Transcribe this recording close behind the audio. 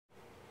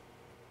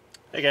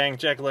Hey gang,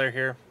 Jack Lair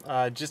here.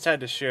 Just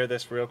had to share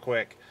this real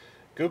quick.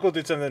 Google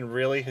did something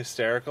really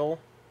hysterical,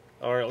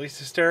 or at least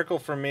hysterical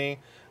for me,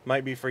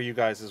 might be for you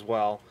guys as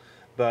well.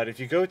 But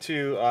if you go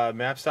to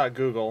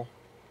maps.google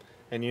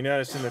and you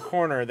notice in the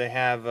corner they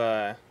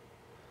have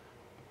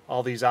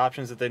all these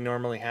options that they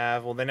normally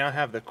have, well, they now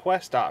have the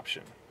quest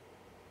option.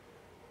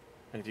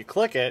 And if you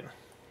click it,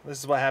 this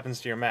is what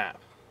happens to your map.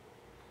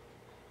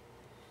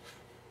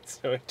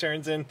 So it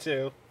turns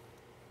into,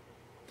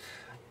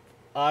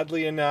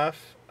 oddly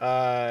enough,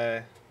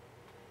 I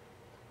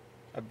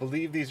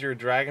believe these are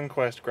Dragon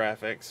Quest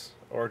graphics,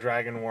 or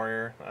Dragon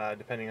Warrior,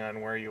 depending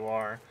on where you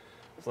are.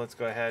 So let's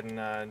go ahead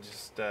and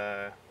just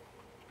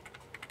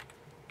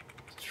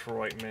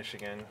Detroit,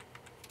 Michigan.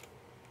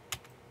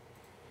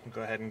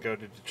 Go ahead and go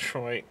to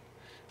Detroit,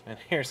 and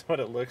here's what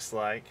it looks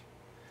like.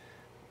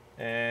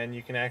 And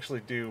you can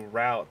actually do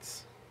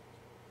routes,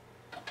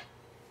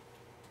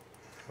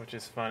 which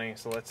is funny.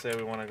 So let's say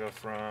we want to go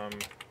from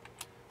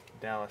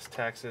Dallas,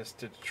 Texas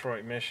to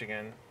Detroit,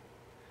 Michigan.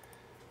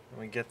 And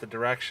we get the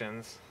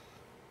directions.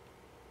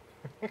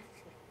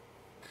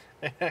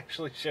 It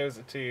actually shows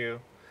it to you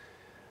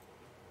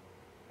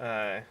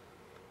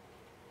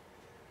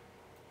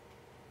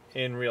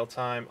in real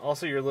time.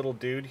 Also, your little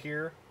dude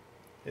here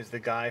is the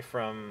guy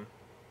from,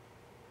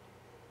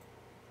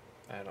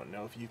 I don't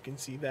know if you can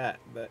see that,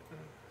 but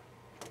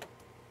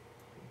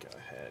go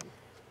ahead.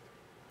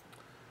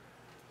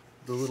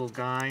 The little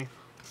guy,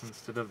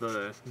 instead of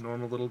the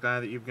normal little guy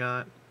that you've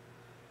got,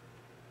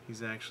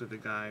 he's actually the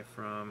guy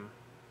from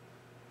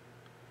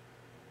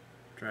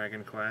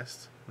Dragon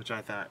Quest, which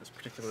I thought was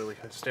particularly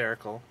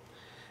hysterical.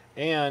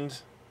 And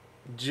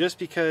just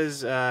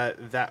because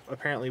that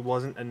apparently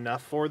wasn't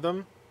enough for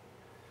them,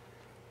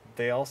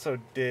 they also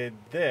did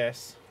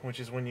this, which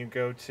is when you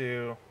go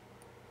to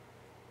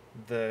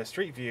the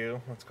Street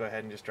View. Let's go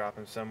ahead and just drop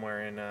him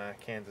somewhere in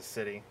Kansas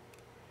City.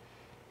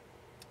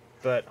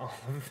 But all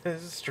of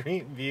this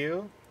Street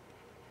View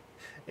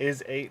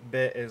is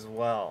 8-bit as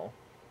well.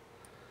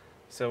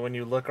 So when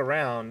you look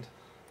around,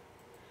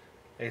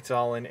 it's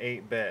all in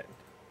 8-bit.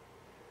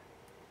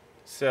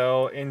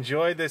 So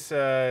enjoy this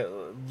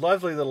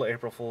lovely little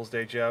April Fool's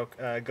Day joke.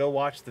 Go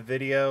watch the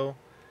video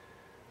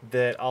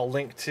that I'll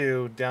link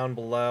to down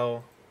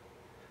below.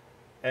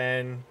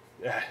 And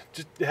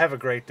just have a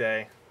great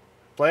day.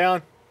 Play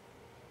on!